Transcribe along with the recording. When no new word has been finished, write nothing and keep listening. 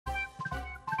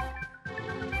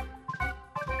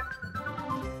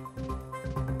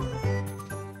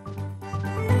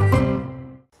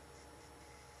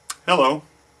Hello,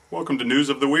 welcome to News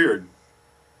of the Weird.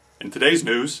 In today's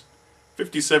news,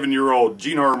 57-year-old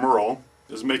Gene R. Merle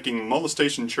is making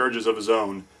molestation charges of his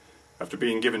own after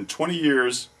being given 20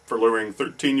 years for luring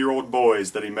 13-year-old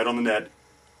boys that he met on the net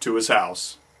to his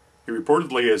house. He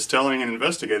reportedly is telling an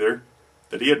investigator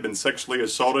that he had been sexually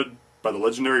assaulted by the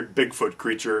legendary Bigfoot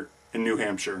creature in New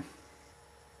Hampshire.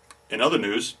 In other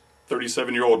news,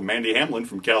 37-year-old Mandy Hamlin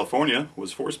from California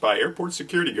was forced by airport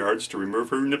security guards to remove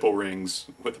her nipple rings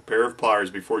with a pair of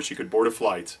pliers before she could board a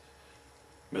flight.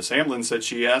 Miss Hamlin said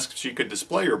she asked if she could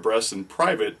display her breasts in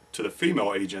private to the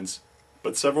female agents,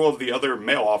 but several of the other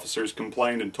male officers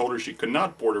complained and told her she could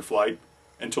not board her flight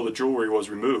until the jewelry was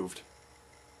removed.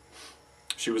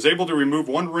 She was able to remove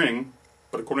one ring,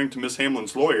 but according to Miss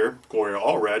Hamlin's lawyer, Gloria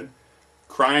Allred,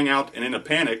 crying out and in a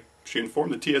panic, she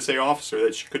informed the TSA officer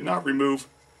that she could not remove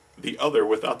the other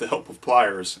without the help of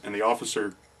pliers, and the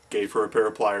officer gave her a pair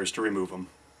of pliers to remove them.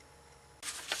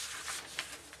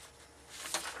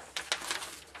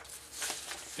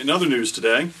 In other news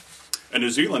today, a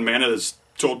New Zealand man has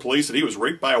told police that he was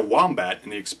raped by a wombat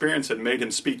and the experience had made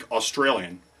him speak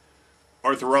Australian.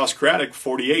 Arthur Ross Craddock,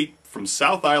 48, from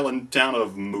South Island town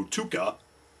of Mutuka,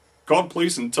 called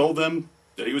police and told them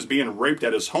that he was being raped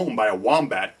at his home by a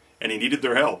wombat and he needed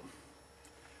their help.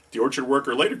 The orchard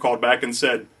worker later called back and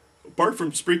said, "Apart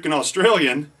from speaking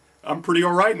Australian, I'm pretty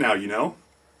alright now, you know."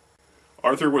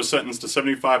 Arthur was sentenced to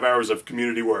 75 hours of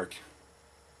community work.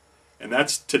 And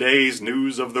that's today's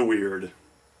News of the Weird.